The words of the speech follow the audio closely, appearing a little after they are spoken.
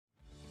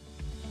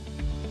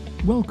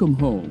Welcome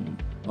Home,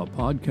 a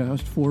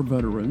podcast for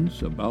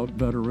veterans, about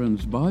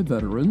veterans by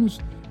veterans,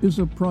 is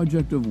a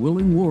project of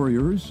Willing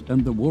Warriors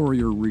and the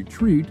Warrior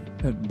Retreat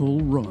at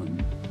Bull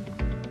Run.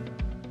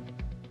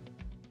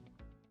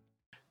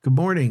 Good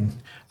morning.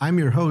 I'm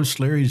your host,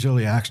 Larry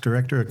Ziliaks,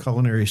 Director of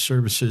Culinary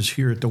Services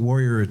here at the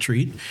Warrior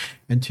Retreat.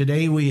 And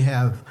today we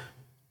have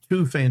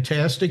two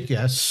fantastic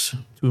guests,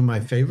 two of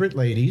my favorite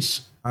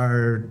ladies,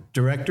 our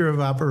Director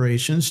of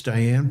Operations,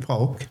 Dianne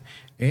Polk,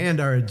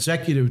 and our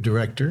Executive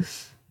Director,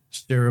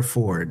 Sarah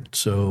Ford.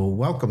 So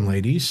welcome,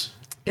 ladies.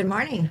 Good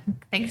morning.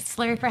 Thanks,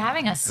 Larry, for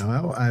having us.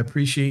 Well, I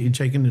appreciate you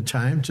taking the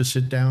time to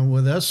sit down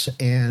with us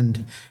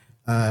and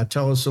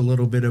tell us a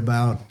little bit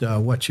about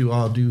what you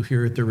all do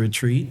here at the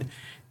retreat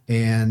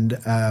and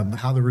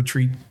how the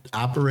retreat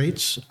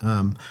operates,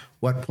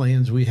 what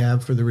plans we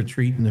have for the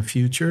retreat in the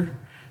future,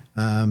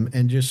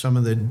 and just some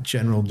of the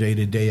general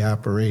day-to-day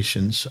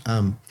operations.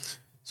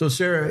 So,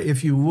 Sarah,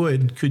 if you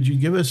would, could you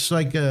give us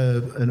like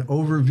an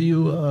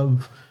overview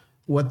of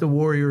what the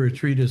Warrior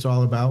Retreat is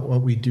all about,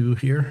 what we do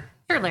here?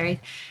 Sure, Larry.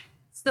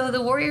 So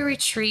the Warrior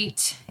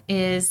Retreat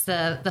is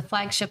the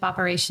flagship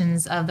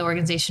operations of the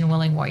organization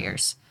Willing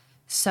Warriors.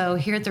 So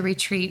here at the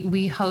retreat,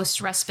 we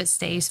host respite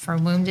stays for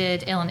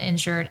wounded, ill, and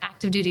injured,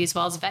 active duty, as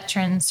well as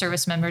veteran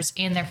service members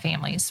and their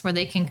families, where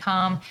they can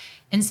come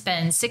and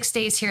spend 6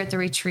 days here at the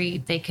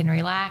retreat. They can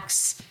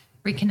relax,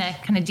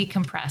 reconnect, kind of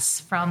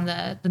decompress from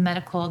the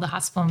medical, the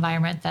hospital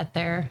environment that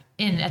they're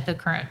in at the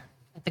current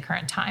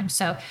time.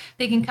 So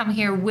they can come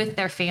here with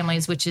their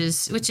families, which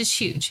is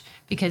huge,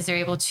 because they're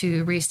able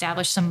to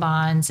reestablish some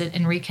bonds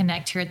and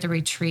reconnect here at the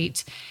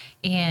retreat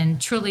and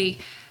truly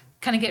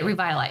kind of get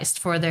revitalized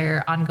for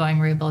their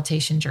ongoing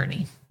rehabilitation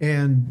journey.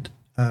 And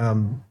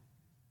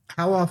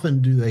how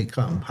often do they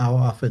come? How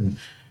often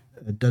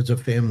does a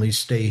family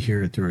stay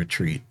here at the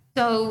retreat?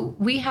 So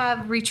we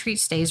have retreat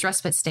stays,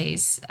 respite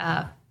stays,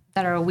 that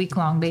are a week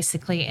long,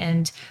 basically.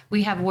 And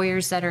we have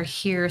warriors that are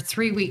here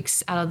 3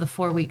 weeks out of the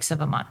 4 weeks of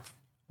a month.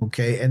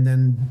 Okay. And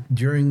then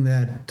during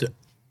that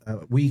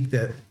week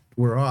that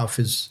we're off,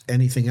 is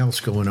anything else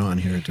going on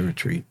here at the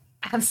retreat?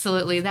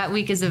 Absolutely. That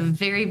week is a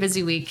very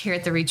busy week here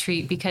at the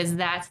retreat, because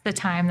that's the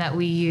time that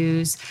we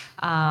use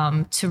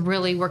to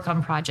really work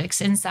on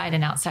projects inside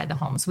and outside the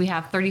homes. We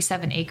have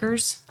 37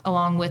 acres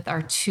along with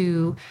our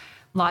 2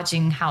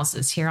 lodging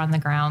houses here on the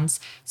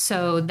grounds.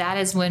 So that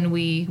is when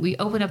we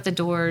open up the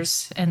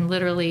doors and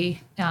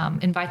literally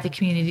invite the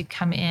community to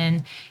come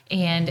in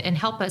and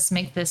help us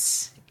make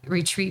this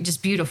retreat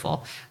just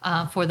beautiful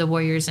for the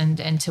warriors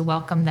and to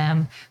welcome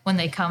them when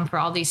they come for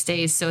all these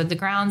days. So the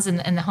grounds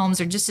and the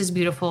homes are just as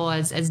beautiful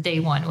as day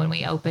one when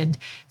we opened.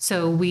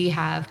 So we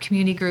have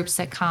community groups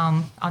that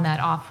come on that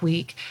off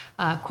week.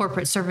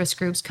 Corporate service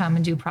groups come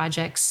and do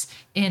projects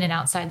in and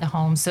outside the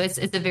home. So it's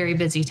a very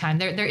busy time.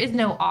 There is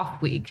no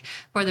off week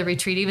for the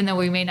retreat, even though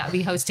we may not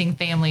be hosting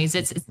families.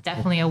 It's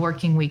definitely a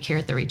working week here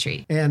at the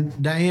retreat. And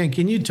Dianne,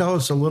 can you tell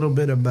us a little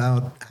bit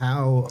about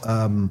how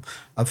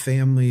a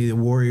family, a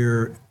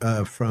warrior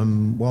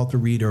from Walter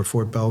Reed or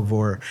Fort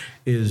Belvoir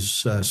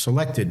is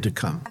selected to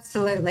come?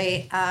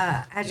 Absolutely.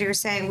 As you were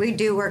saying, we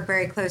do work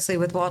very closely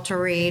with Walter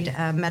Reed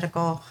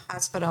Medical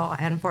Hospital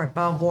and Fort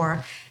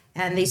Belvoir.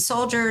 And the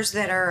soldiers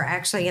that are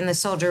actually in the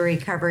soldier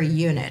recovery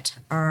unit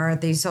are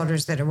the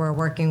soldiers that we're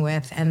working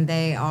with, and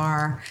they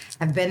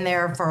have been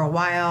there for a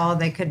while.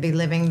 They could be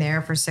living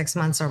there for 6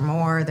 months or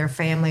more. Their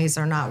families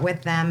are not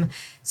with them.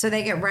 So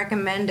they get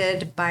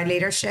recommended by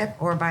leadership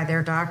or by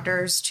their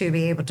doctors to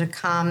be able to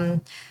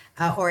come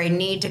or a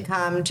need to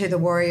come to the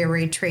Warrior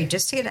Retreat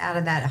just to get out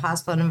of that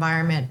hospital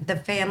environment. The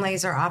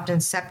families are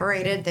often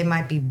separated. They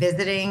might be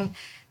visiting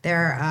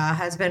their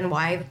husband,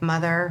 wife,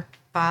 mother,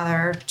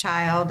 father,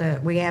 child.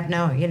 We have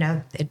no,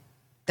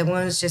 the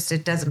wounds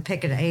it doesn't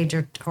pick an age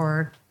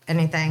or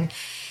anything.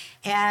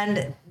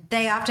 And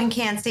they often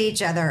can't see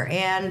each other.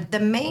 And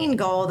the main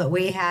goal that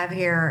we have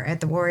here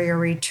at the Warrior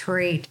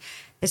Retreat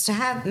is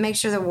to make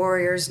sure the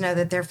warriors know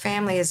that their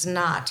family is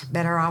not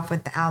better off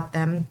without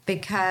them,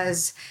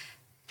 because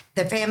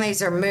the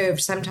families are moved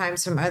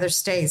sometimes from other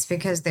states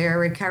because their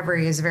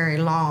recovery is very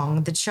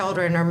long. The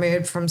children are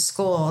moved from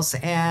schools,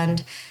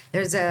 and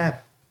there's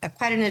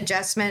quite an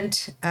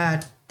adjustment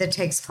that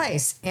takes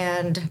place.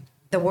 And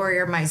the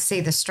warrior might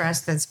see the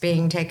stress that's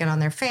being taken on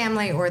their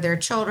family or their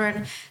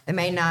children. They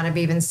may not have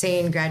even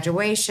seen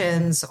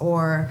graduations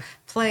or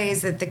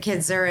plays that the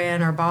kids are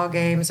in or ball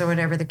games or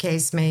whatever the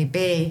case may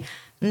be.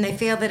 And they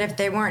feel that if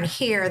they weren't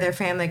here, their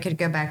family could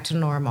go back to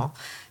normal.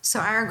 So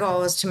our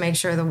goal is to make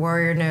sure the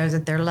warrior knows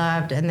that they're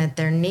loved and that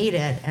they're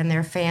needed and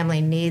their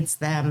family needs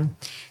them.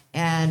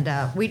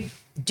 And we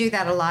do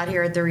that a lot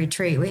here at the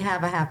retreat. We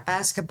have a half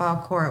basketball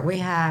court. We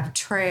have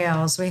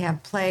trails. We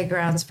have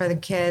playgrounds for the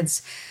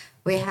kids.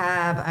 We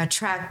have a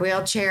track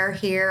wheelchair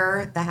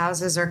here. The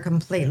houses are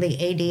completely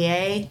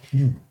ADA,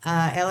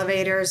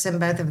 elevators in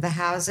both of the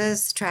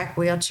houses. Track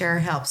wheelchair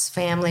helps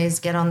families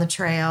get on the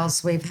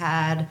trails. We've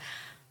had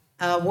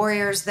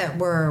warriors that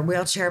were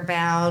wheelchair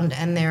bound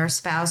and their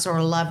spouse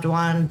or loved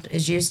one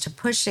is used to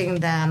pushing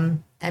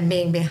them and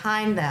being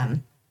behind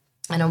them.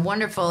 And a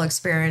wonderful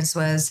experience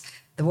was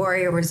the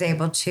warrior was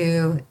able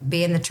to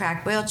be in the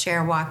tracked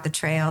wheelchair, walk the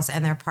trails,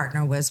 and their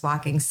partner was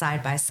walking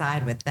side by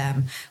side with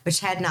them, which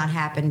had not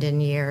happened in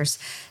years.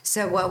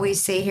 So what we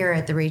see here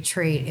at the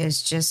retreat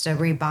is just a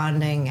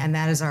rebonding, and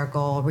that is our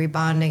goal,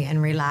 rebonding and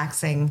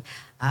relaxing.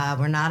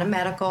 We're not a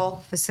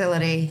medical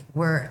facility.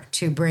 We're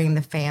to bring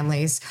the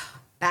families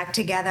back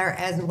together,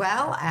 as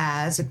well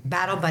as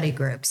battle buddy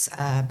groups.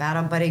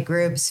 Battle buddy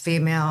groups,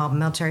 female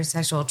military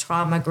sexual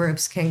trauma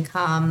groups can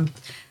come.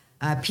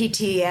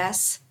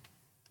 PTS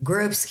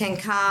groups can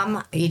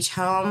come. Each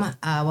home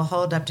will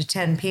hold up to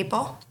 10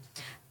 people,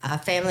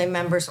 family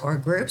members or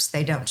groups.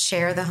 They don't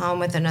share the home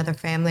with another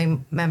family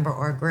member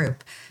or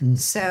group.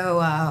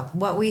 So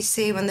what we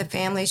see when the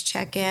families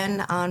check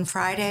in on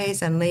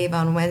Fridays and leave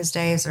on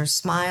Wednesdays are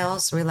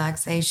smiles,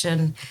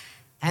 relaxation,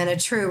 and a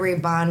true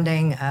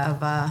rebonding of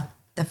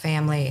the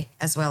family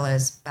as well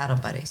as battle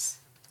buddies.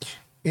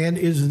 And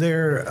is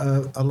there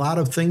a lot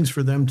of things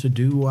for them to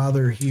do while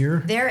they're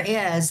here? There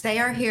is. They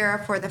are here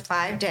for the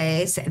 5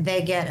 days.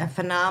 They get a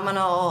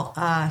phenomenal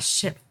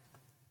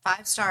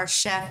 5-star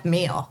chef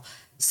meal.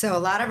 So a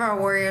lot of our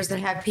warriors that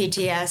have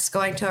PTS,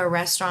 going to a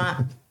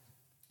restaurant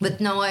with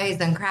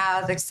noise and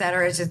crowds, et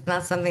cetera, is just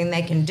not something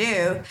they can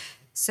do.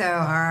 So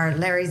our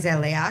Larry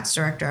Zeliak,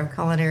 Director of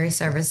Culinary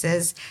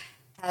Services,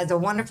 has a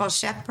wonderful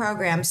chef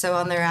program. So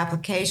on their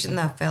application,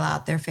 they'll fill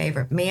out their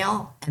favorite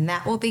meal, and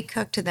that will be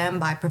cooked to them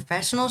by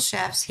professional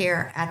chefs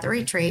here at the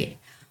retreat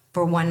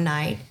for one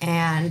night.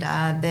 And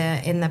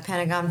in the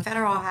Pentagon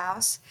Federal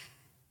House,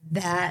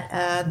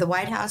 that the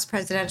White House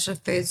Presidential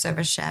Food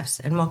Service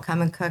chefs and will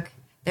come and cook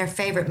their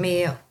favorite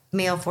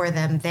meal for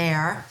them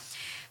there.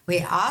 We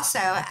also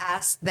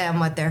ask them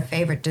what their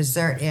favorite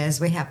dessert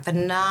is. We have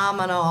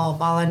phenomenal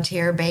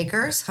volunteer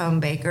bakers, home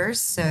bakers,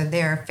 so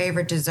their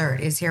favorite dessert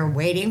is here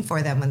waiting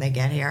for them when they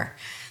get here.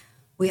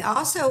 We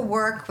also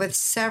work with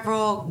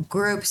several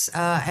groups,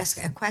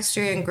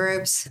 equestrian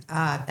groups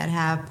that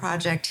have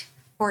Project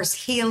Horse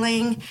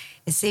Healing.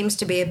 It seems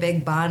to be a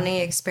big bonding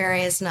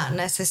experience, not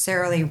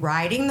necessarily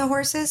riding the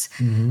horses,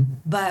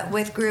 but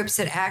with groups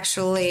that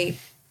actually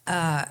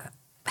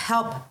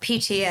help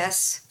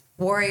PTS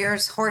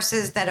warriors,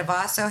 horses that have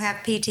also have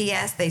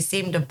PTS. They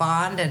seem to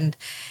bond and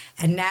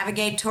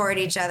navigate toward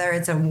each other.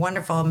 It's a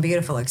wonderful and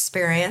beautiful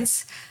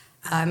experience.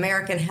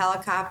 American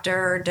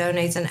Helicopter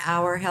donates an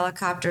hour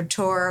helicopter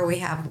tour. We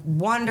have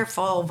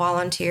wonderful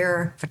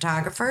volunteer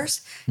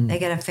photographers. They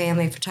get a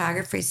family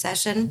photography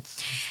session.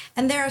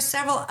 And there are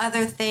several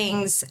other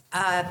things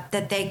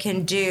that they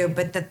can do,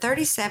 but the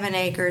 37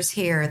 acres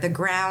here, the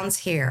grounds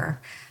here,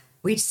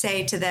 we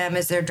say to them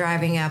as they're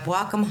driving up,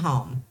 welcome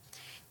home.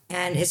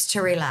 And it's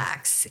to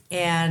relax.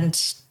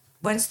 And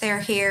once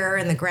they're here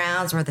in the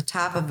grounds, we're at the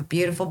top of the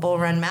beautiful Bull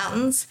Run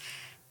Mountains.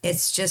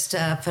 It's just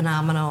a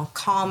phenomenal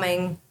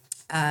calming.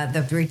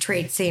 The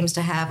retreat seems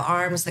to have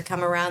arms that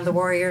come around the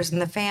warriors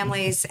and the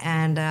families,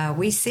 and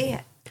we see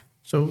it.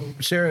 So,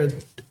 Sarah,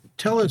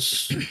 tell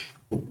us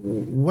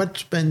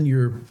what's been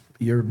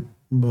your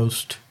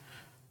most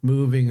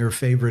moving or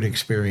favorite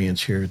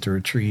experience here at the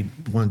retreat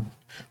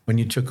when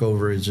you took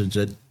over as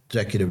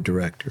executive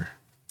director?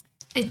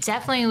 It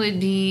definitely would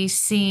be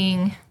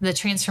seeing the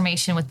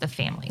transformation with the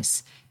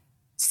families,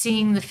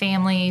 seeing the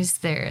families,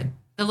 the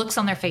looks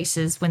on their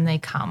faces when they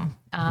come.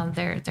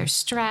 They're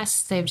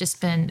stressed. They've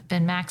just been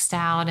maxed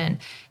out,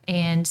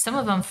 and some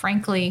of them,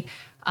 frankly,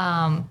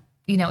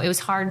 it was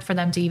hard for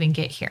them to even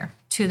get here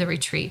to the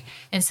retreat.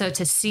 And so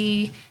to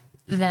see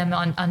them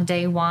on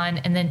day one,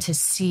 and then to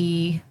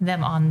see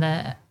them on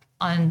their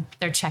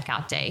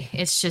checkout day,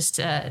 it's just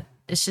an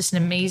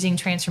amazing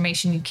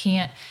transformation. You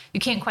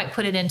can't quite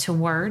put it into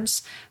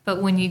words,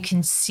 but when you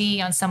can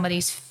see on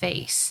somebody's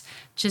face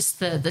just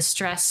the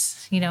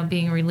stress,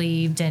 being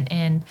relieved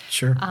and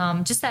sure.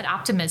 Just that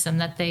optimism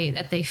that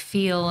they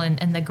feel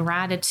and the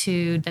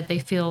gratitude that they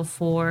feel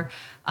for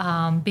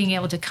being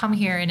able to come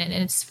here, and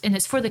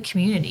it's for the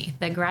community.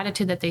 That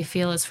gratitude that they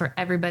feel is for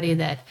everybody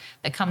that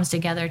comes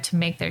together to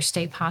make their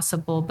stay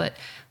possible. But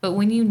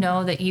when you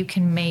know that you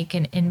can make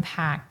an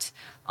impact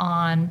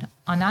on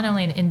not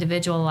only an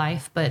individual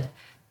life, but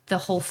the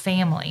whole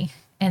family,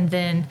 and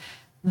then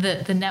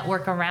the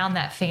network around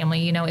that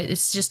family,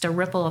 it's just a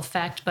ripple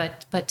effect.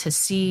 But to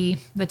see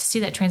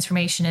that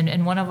transformation,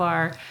 and one of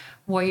our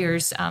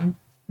warriors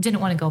didn't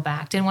want to go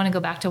back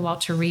to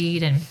Walter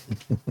Reed, and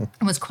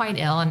was quite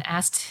ill, and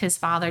asked his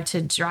father to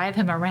drive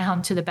him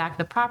around to the back of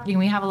the property. And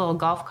we have a little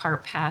golf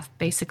cart path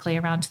basically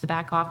around to the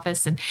back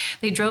office, and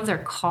they drove their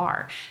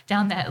car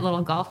down that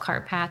little golf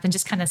cart path and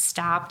just kind of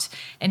stopped,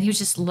 and he was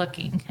just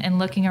looking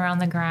around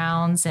the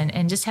grounds,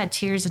 and just had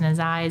tears in his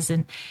eyes,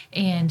 and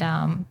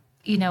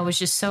was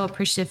just so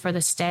appreciative for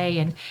the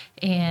stay.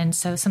 And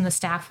so some of the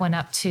staff went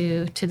up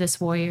to this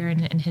warrior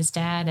and his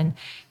dad,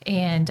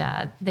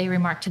 and they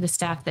remarked to the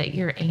staff that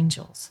you're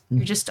angels.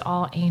 You're just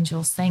all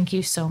angels. Thank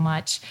you so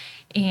much.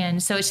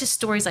 And so it's just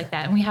stories like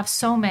that. And we have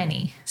so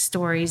many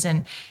stories,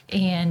 and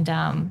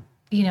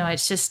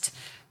it's just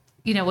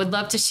would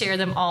love to share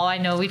them all. I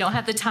know we don't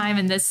have the time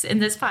in this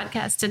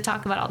podcast to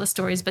talk about all the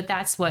stories, but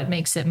that's what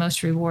makes it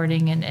most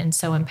rewarding and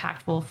so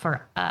impactful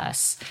for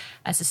us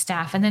as a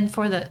staff, and then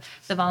for the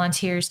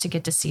volunteers to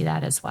get to see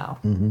that as well.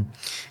 Mm-hmm.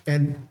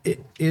 And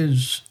it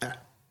is,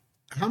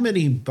 how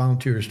many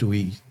volunteers do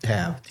we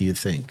have, do you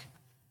think?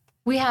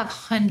 We have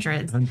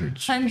hundreds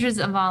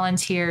of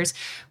volunteers.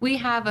 We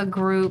have a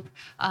group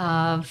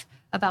of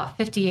about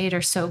 58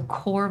 or so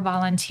core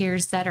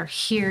volunteers that are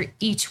here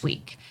each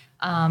week.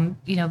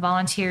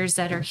 Volunteers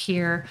that are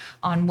here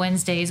on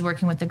Wednesdays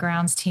working with the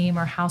grounds team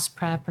or house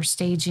prep or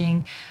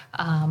staging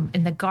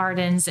in the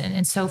gardens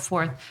and so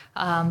forth,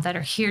 that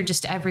are here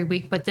just every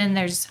week. But then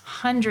there's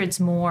hundreds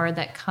more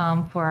that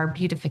come for our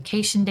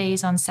beautification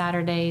days on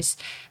Saturdays.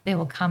 They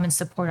will come and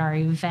support our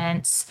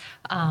events,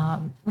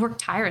 work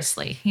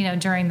tirelessly,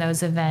 during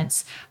those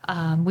events.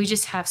 We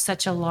just have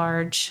such a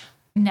large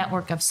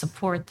network of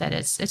support that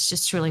it's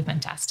just truly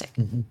fantastic.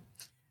 Mm-hmm.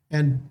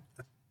 And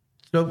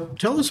so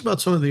tell us about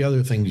some of the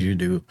other things you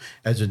do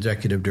as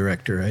executive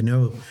director. I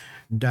know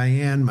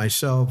Dianne,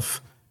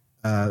 myself,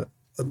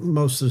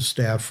 most of the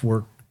staff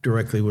work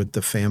directly with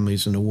the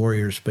families and the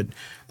warriors, but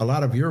a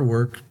lot of your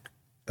work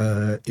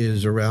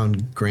is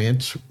around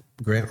grant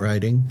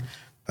writing.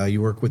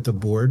 You work with the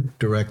board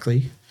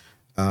directly,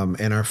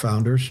 and our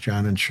founders,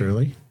 John and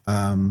Shirley.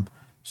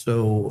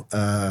 So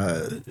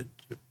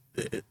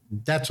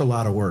that's a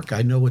lot of work.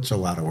 I know it's a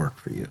lot of work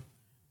for you.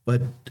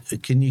 But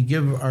can you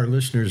give our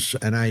listeners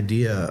an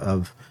idea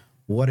of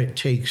what it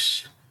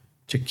takes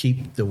to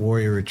keep the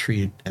Warrior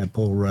Retreat at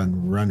Bull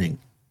Run running?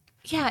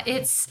 Yeah,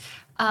 it's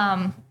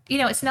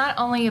it's not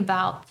only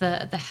about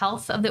the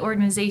health of the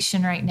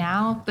organization right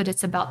now, but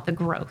it's about the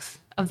growth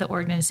of the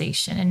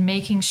organization and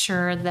making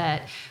sure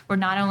that we're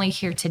not only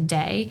here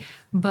today,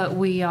 but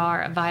we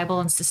are a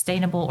viable and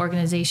sustainable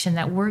organization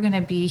that we're going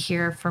to be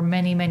here for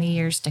many, many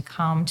years to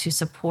come to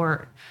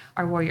support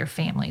our warrior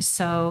families.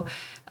 So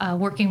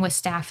working with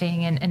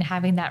staffing and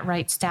having that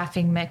right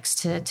staffing mix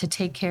to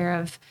take care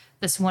of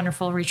this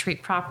wonderful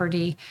retreat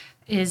property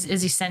is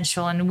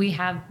essential. And we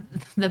have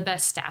the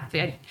best staff.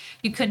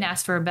 You couldn't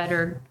ask for a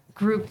better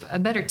group, a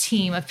better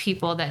team of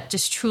people that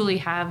just truly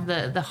have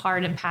the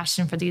heart and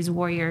passion for these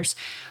warriors.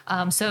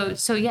 So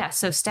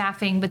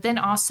staffing, but then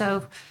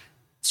also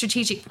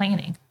strategic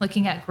planning,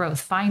 looking at growth,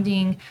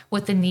 finding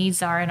what the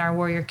needs are in our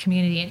warrior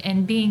community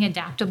and being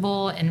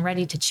adaptable and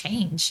ready to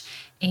change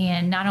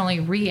and not only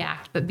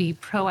react, but be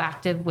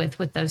proactive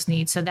with those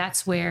needs. So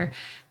that's where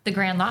the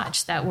Grand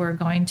Lodge that we're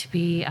going to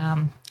be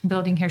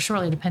building here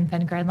shortly, the Pen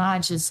Grand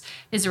Lodge, is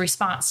a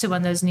response to one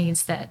of those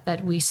needs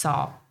that we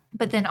saw.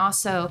 But then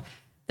also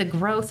the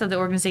growth of the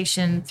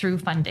organization through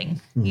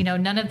funding.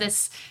 None of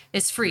this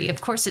is free. Of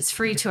course, it's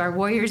free to our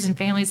warriors and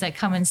families that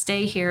come and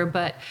stay here,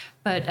 but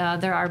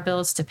there are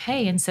bills to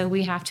pay. And so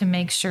we have to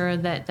make sure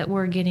that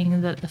we're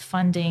getting the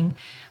funding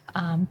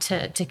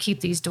to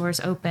keep these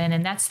doors open.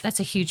 And that's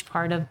a huge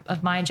part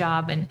of my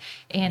job.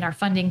 And our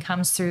funding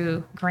comes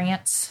through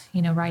grants,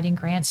 writing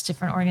grants,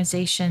 different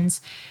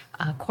organizations,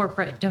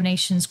 corporate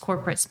donations,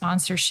 corporate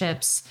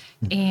sponsorships,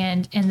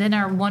 and then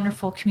our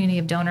wonderful community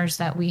of donors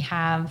that we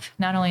have,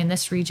 not only in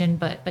this region,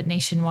 but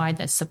nationwide,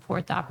 that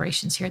support the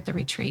operations here at the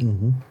retreat.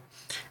 Mm-hmm.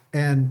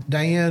 And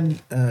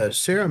Dianne,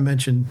 Sarah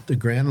mentioned the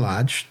Grand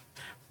Lodge,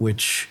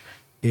 which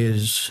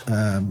is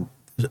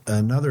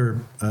another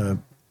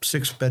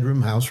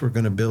 6-bedroom house we're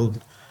going to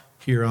build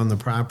here on the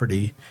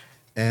property.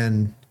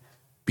 And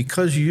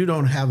because you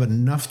don't have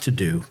enough to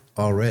do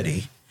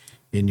already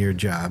in your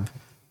job,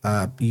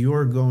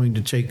 you're going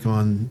to take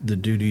on the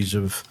duties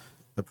of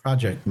the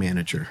project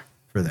manager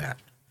for that,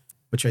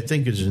 which I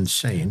think is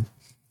insane,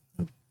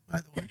 by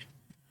the way.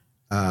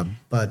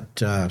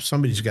 But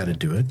somebody's got to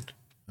do it.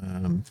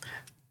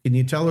 Can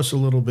you tell us a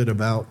little bit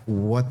about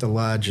what the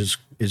lodge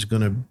is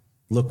going to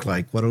look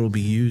like, what it'll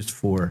be used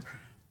for,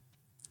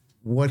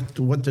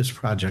 what this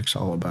project's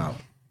all about?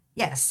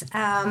 Yes.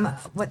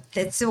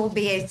 This will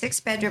be a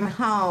 6-bedroom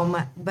home,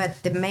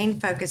 but the main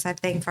focus, I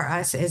think, for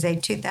us is a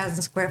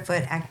 2,000 square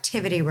foot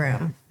activity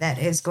room that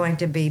is going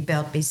to be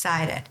built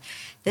beside it.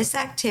 This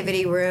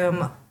activity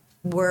room,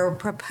 we're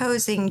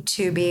proposing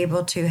to be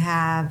able to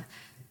have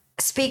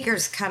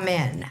speakers come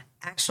in,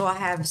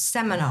 have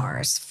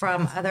seminars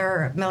from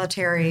other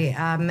military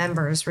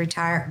members,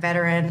 retired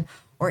veteran,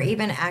 or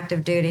even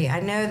active duty.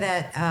 I know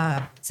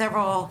that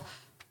several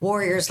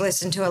warriors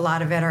listen to a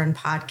lot of veteran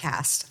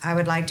podcasts. I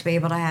would like to be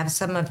able to have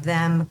some of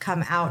them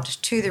come out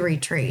to the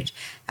retreat,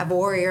 have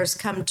warriors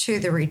come to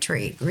the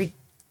retreat.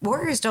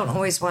 Warriors don't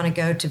always want to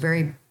go to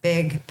very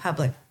big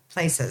public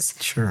places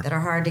that are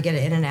hard to get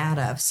in and out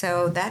of.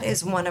 So that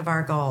is one of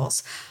our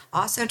goals.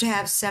 Also to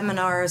have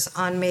seminars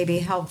on maybe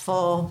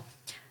helpful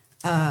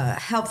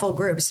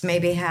groups,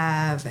 maybe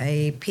have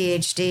a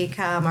PhD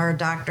come or a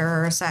doctor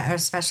or a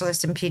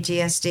specialist in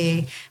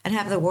PTSD and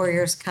have the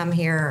warriors come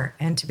here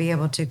and to be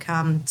able to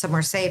come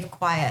somewhere safe,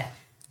 quiet,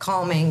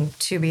 calming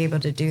to be able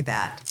to do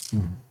that.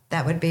 Mm-hmm.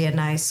 That would be a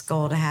nice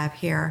goal to have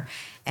here.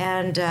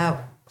 And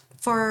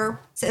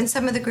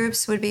some of the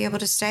groups would be able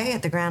to stay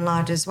at the Grand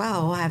Lodge as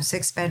well. We'll have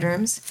 6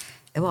 bedrooms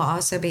It will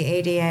also be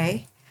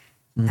ADA.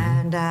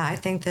 And I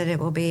think that it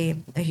will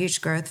be a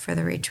huge growth for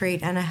the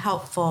retreat and a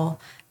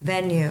helpful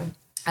venue.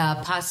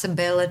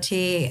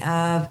 Possibility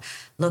of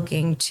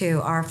looking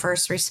to our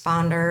first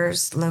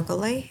responders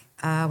locally,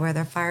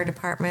 whether fire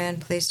department,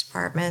 police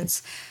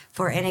departments,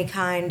 for any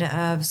kind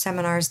of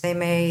seminars they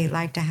may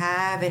like to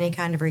have, any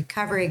kind of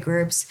recovery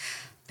groups.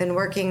 Been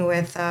working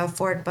with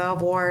Fort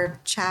Belvoir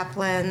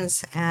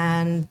chaplains,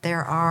 and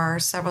there are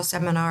several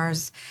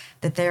seminars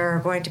that they're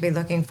going to be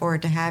looking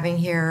forward to having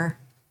here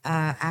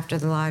after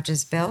the lodge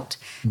is built,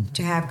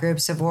 to have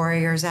groups of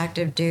warriors,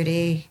 active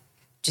duty,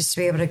 just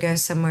to be able to go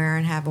somewhere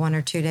and have 1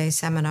 or 2 day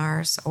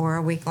seminars or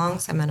a week-long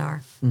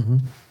seminar.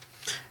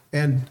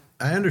 And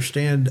I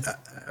understand,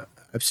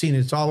 I've seen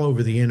it's all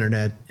over the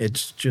internet.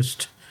 It's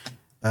just,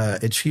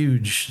 it's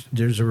huge.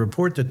 There's a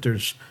report that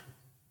there's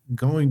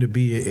going to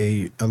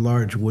be a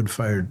large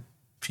wood-fired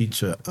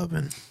pizza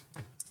oven.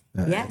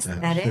 Yes,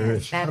 that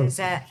is.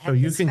 So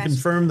you can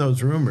confirm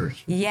those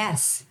rumors.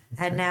 Yes,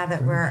 and now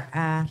that we're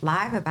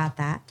live about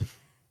that,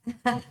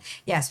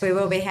 yes, we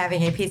will be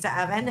having a pizza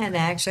oven, and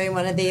actually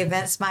one of the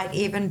events might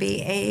even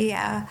be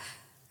a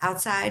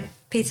outside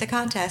pizza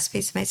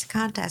mason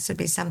contest. Would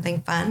be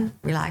something fun,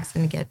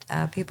 relaxing to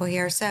get people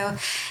here. So,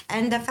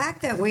 and the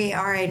fact that we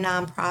are a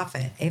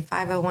nonprofit, a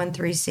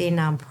 501(c)(3)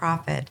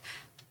 nonprofit,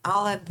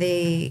 all of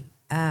the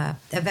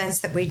events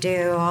that we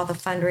do, all the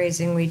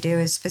fundraising we do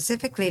is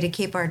specifically to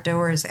keep our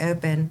doors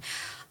open.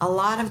 A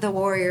lot of the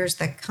warriors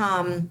that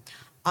come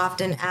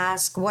often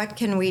ask, what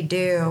can we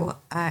do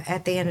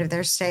at the end of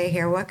their stay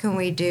here? What can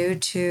we do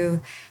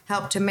to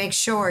help to make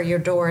sure your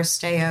doors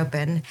stay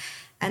open?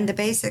 And the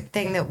basic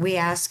thing that we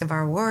ask of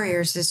our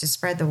warriors is to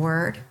spread the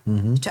word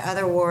to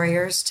other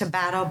warriors, to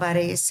battle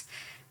buddies,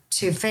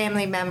 to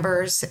family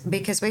members,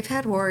 because we've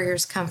had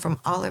warriors come from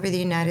all over the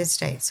United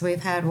States.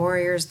 We've had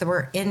warriors that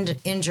were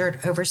injured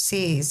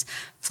overseas,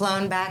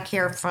 flown back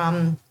here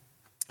from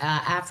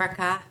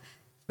Africa,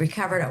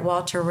 recovered at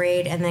Walter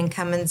Reed, and then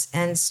come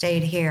and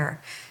stayed here.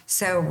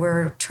 So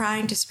we're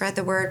trying to spread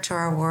the word to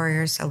our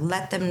warriors, so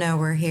let them know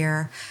we're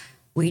here.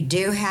 We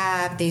do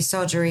have the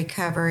Soldier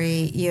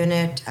Recovery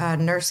Unit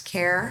nurse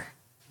care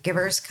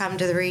givers come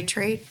to the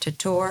retreat to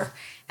tour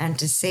and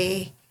to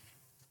see,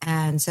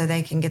 and so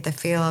they can get the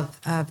feel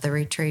of the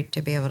retreat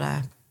to be able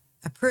to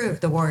approve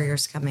the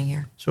warriors coming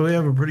here. So we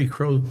have a pretty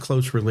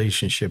close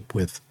relationship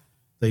with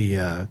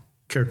the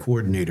care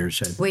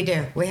coordinators. We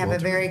do. We have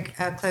Walter. A very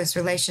close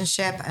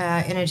relationship.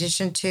 In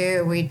addition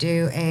to, we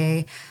do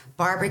a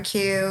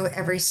barbecue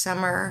every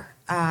summer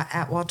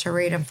at Walter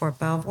Reed and Fort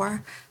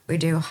Belvoir. We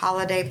do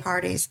holiday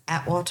parties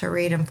at Walter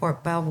Reed and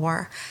Fort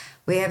Belvoir.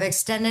 We have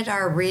extended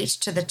our reach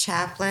to the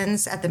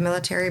chaplains at the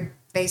military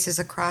bases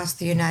across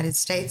the United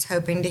States,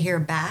 hoping to hear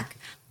back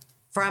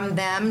from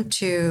them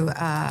to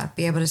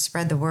be able to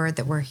spread the word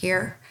that we're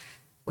here.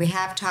 We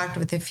have talked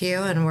with a few,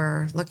 and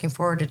we're looking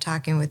forward to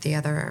talking with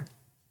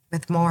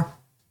with more.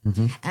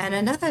 And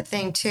another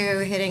thing, too,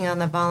 hitting on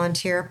the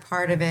volunteer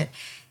part of it,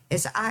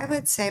 is I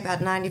would say about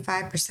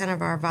 95%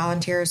 of our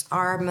volunteers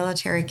are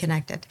military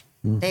connected.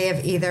 They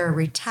have either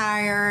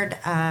retired,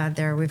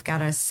 we've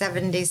got a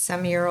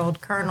 70-some-year-old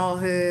colonel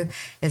who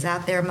is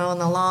out there mowing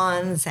the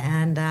lawns,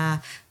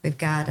 and we've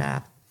got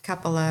a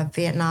couple of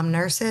Vietnam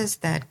nurses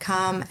that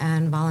come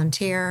and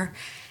volunteer,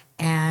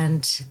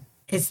 and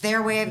it's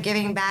their way of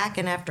giving back,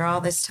 and after all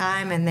this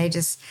time, and they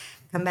just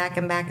come back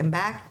and back and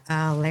back.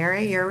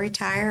 Larry, you're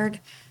retired.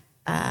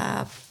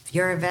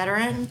 You're a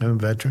veteran. I'm a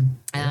veteran.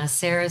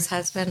 Sarah's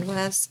husband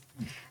was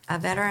a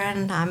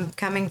veteran. I'm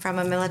coming from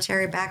a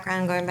military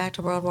background, going back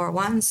to World War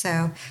I.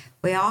 So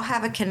we all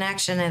have a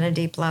connection and a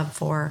deep love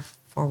for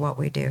what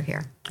we do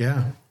here.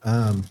 Yeah.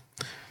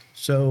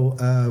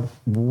 So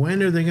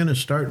when are they going to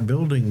start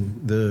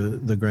building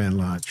the Grand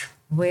Lodge?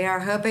 We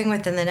are hoping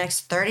within the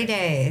next 30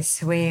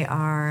 days. We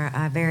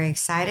are very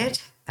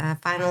excited,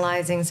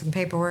 finalizing some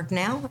paperwork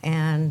now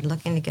and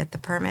looking to get the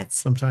permits.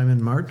 Sometime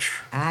in March?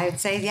 I'd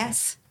say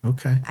yes.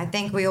 Okay. I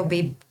think we will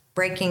be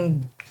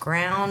breaking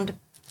ground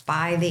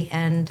by the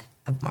end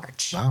of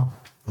March. Wow.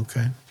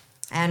 Okay.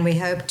 And we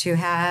hope to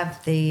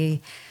have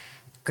the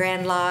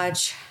Grand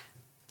Lodge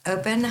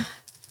open,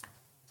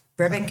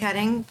 ribbon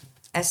cutting,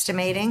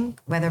 estimating,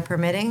 weather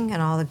permitting,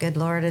 and all the good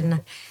Lord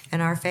in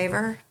our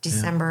favor,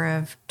 December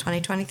of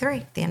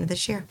 2023, the end of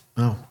this year.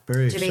 Oh,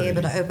 very exciting. To be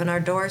able to open our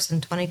doors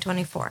in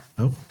 2024.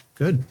 Oh,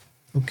 good.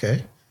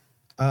 Okay.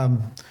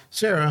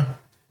 Sarah,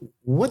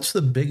 what's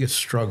the biggest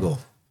struggle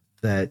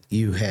that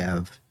you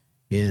have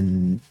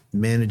in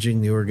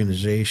managing the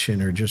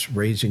organization, or just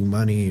raising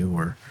money,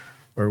 or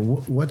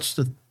what's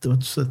the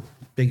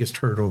biggest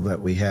hurdle that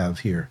we have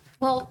here?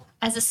 Well,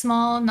 as a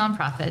small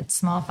nonprofit,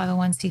 small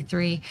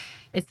 501c3,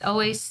 it's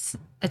always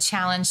a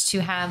challenge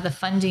to have the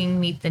funding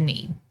meet the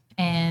need.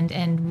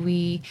 And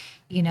we,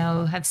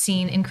 have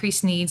seen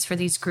increased needs for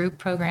these group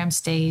program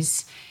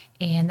stays.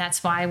 And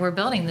that's why we're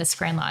building this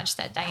Grand Lodge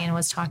that Dianne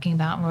was talking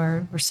about.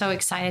 And we're so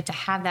excited to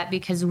have that,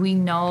 because we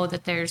know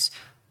that there's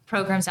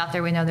programs out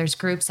there. We know there's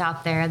groups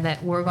out there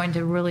that we're going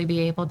to really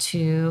be able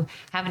to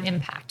have an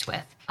impact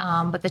with.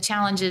 But the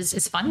challenge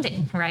is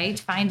funding, right?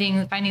 Finding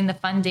the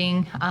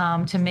funding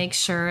to make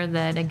sure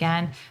that,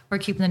 again, we're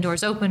keeping the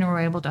doors open and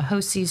we're able to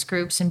host these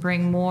groups and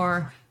bring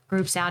more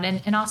groups out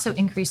and also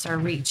increase our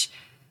reach.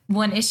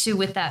 One issue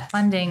with that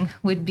funding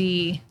would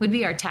be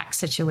our tax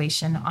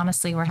situation.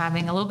 Honestly, we're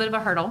having a little bit of a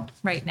hurdle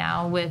right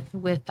now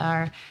with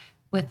our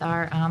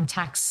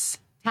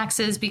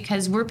taxes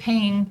because we're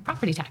paying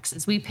property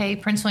taxes. We pay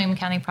Prince William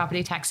County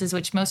property taxes,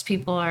 which most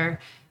people are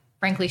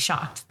frankly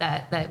shocked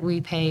that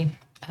we pay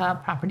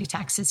property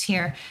taxes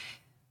here.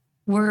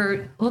 We're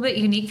a little bit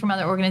unique from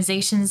other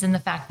organizations in the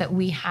fact that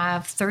we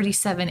have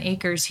 37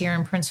 acres here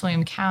in Prince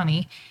William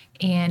County,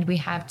 and we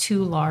have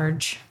 2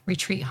 large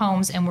retreat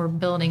homes, and we're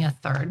building a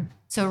 3rd.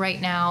 So right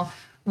now,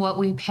 what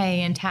we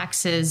pay in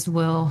taxes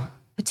will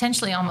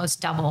potentially almost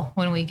double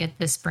when we get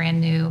this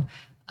brand new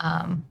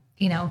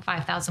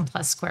 5,000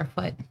 plus square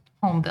foot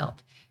home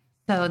built.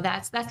 So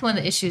that's one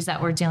of the issues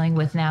that we're dealing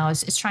with now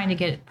is trying to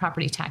get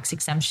property tax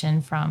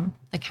exemption from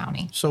the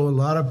county. So a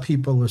lot of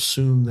people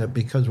assume that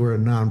because we're a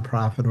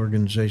nonprofit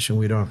organization,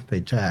 we don't have to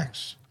pay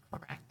tax.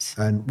 Correct.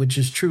 And which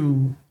is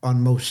true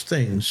on most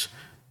things.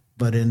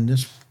 But in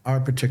our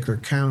particular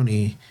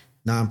county,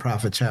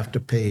 nonprofits have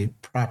to pay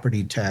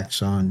property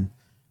tax on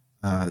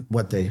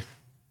the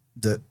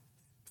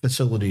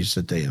facilities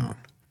that they own.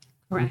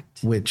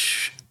 Correct.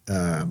 Which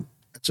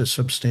it's a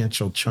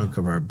substantial chunk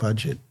of our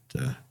budget.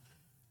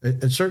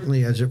 It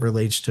certainly as it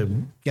relates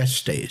to guest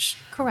stays.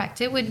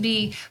 Correct. It would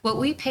be what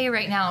we pay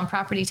right now in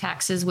property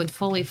taxes would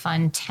fully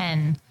fund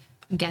 10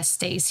 guest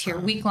stays here,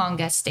 week-long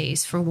guest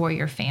stays for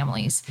warrior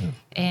families. Yeah.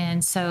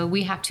 And so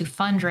we have to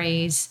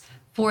fundraise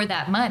for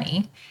that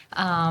money,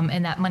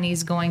 and that money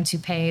is going to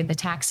pay the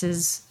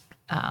taxes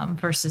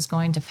versus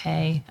going to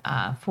pay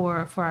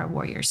for our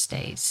warrior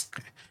stays.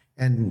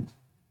 And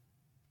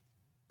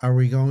are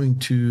we going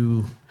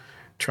to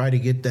try to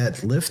get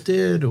that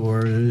lifted,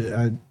 or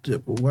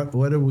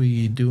what are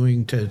we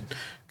doing to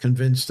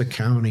convince the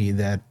county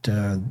that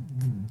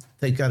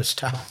they got to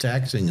stop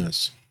taxing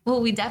us?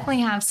 Well, we definitely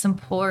have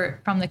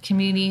support from the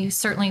community,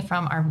 certainly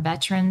from our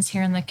veterans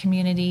here in the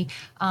community,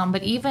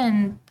 but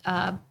even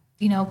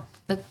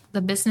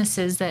the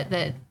businesses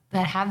that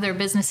have their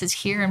businesses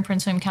here in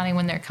Prince William County.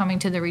 When they're coming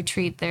to the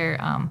retreat, they're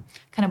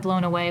kind of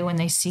blown away when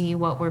they see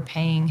what we're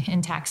paying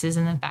in taxes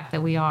and the fact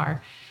that we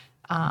are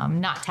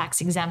not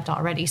tax exempt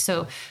already.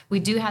 So we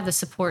do have the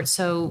support.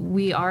 So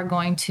we are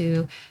going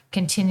to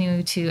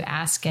continue to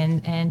ask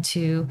and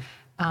to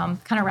kind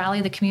of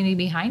rally the community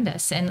behind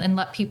us and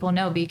let people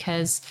know,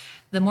 because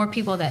the more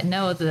people that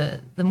know,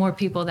 the more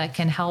people that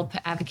can help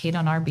advocate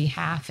on our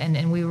behalf.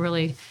 And we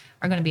really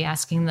are going to be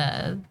asking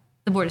the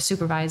Board of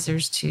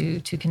Supervisors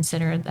to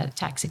consider that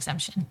tax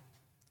exemption.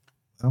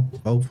 Well,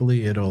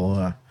 hopefully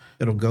it'll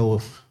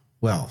go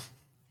well.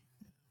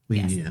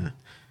 Yes.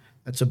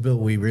 That's a bill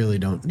we really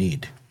don't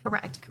need.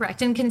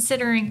 Correct. And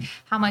considering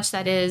how much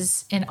that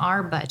is in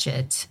our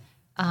budget,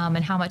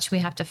 and how much we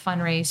have to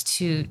fundraise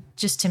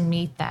to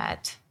meet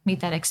that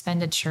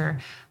expenditure,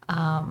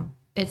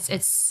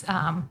 it's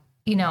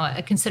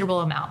a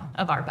considerable amount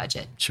of our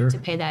budget to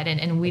pay that in,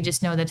 and we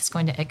just know that it's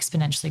going to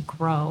exponentially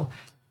grow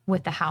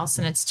with the house,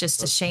 and it's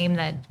just a shame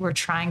that we're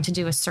trying to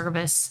do a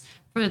service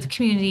for the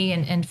community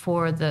and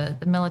for the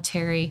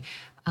military.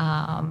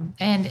 And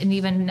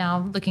even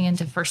now looking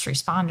into first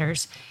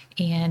responders,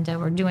 and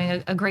we're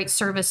doing a great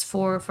service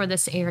for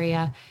this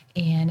area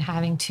and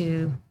having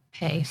to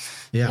pay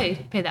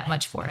that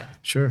much for it.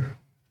 Sure.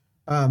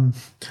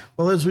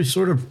 Well, as we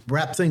sort of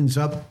wrap things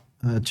up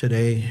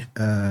today,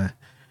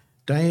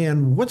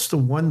 Dianne, what's the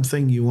one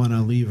thing you want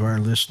to leave our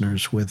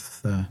listeners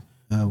with?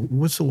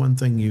 What's the one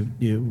thing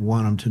you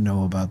want them to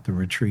know about the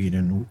retreat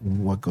and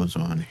what goes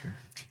on here?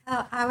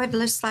 I would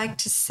just like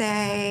to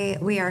say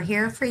we are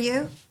here for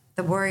you.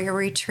 The Warrior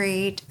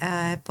Retreat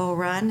at Bull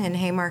Run in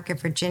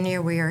Haymarket,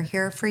 Virginia, we are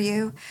here for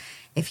you.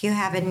 If you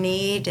have a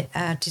need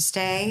to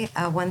stay,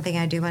 one thing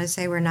I do want to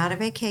say, we're not a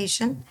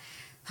vacation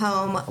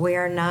home. We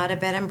are not a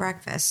bed and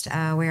breakfast.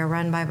 We are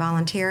run by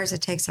volunteers.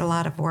 It takes a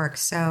lot of work.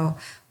 So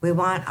we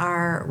want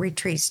our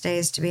retreat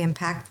stays to be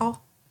impactful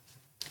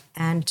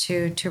and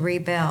to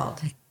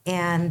rebuild,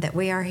 and that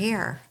we are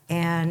here,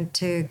 and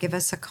to give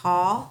us a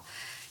call.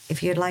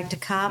 If you'd like to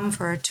come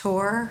for a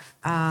tour,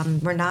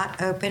 we're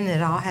not open.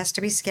 It all has to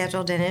be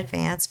scheduled in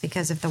advance,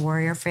 because if the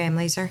warrior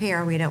families are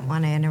here, we don't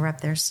want to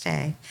interrupt their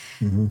stay.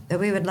 Mm-hmm. But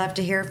we would love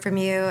to hear from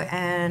you.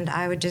 And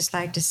I would just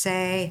like to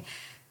say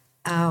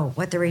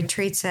what the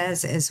retreat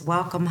says is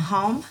welcome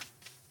home.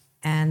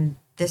 And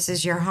this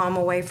is your home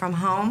away from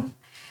home.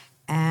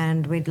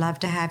 And we'd love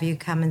to have you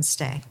come and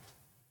stay.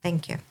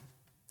 Thank you.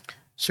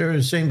 Sarah,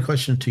 the same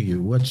question to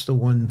you. What's the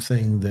one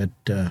thing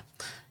that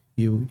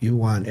you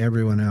want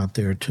everyone out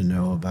there to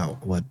know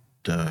about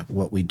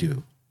what we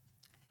do?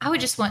 I would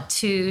just want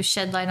to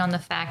shed light on the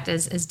fact,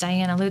 as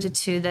Dianne alluded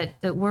to,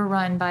 that we're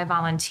run by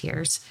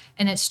volunteers,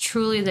 and it's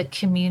truly the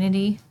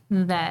community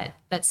that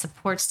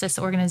supports this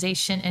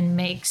organization and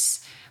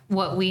makes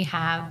what we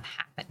have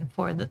happen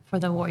for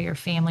the warrior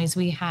families.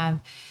 We have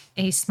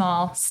a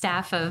small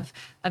staff of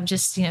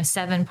just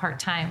 7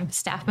 part-time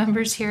staff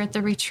members here at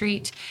the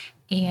retreat.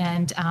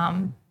 And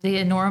the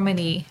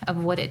enormity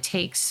of what it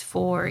takes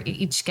for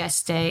each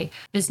guest day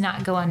does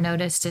not go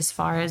unnoticed as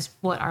far as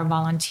what our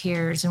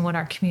volunteers and what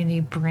our community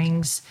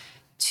brings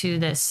to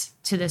this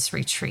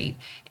retreat.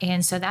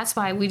 And so that's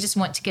why we just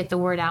want to get the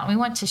word out. We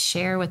want to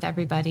share with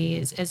everybody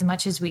as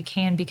much as we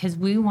can, because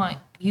we want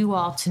you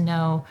all to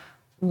know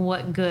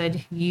what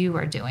good you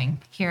are doing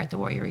here at the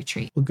Warrior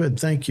Retreat. Well, good.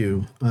 Thank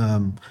you.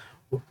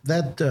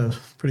 That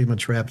pretty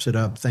much wraps it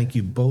up. Thank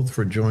you both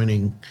for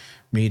joining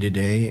me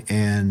today,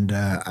 and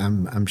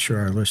I'm sure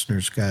our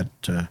listeners got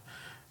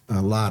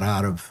a lot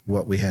out of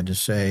what we had to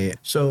say.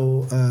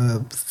 So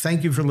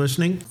thank you for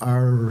listening.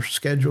 Our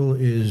schedule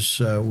is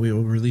we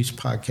will release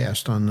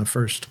podcast on the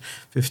first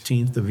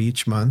 15th of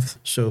each month.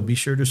 So be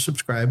sure to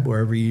subscribe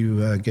wherever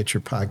you get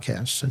your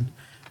podcasts, and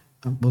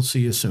we'll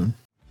see you soon.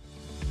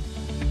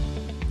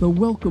 The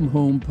Welcome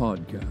Home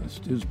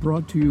podcast is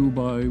brought to you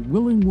by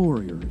Willing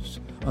Warriors,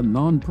 a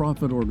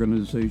nonprofit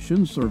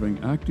organization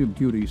serving active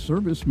duty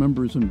service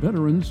members and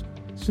veterans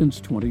since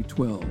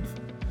 2012.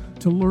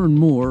 To learn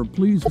more,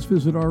 please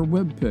visit our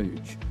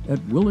webpage at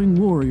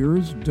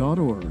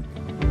willingwarriors.org.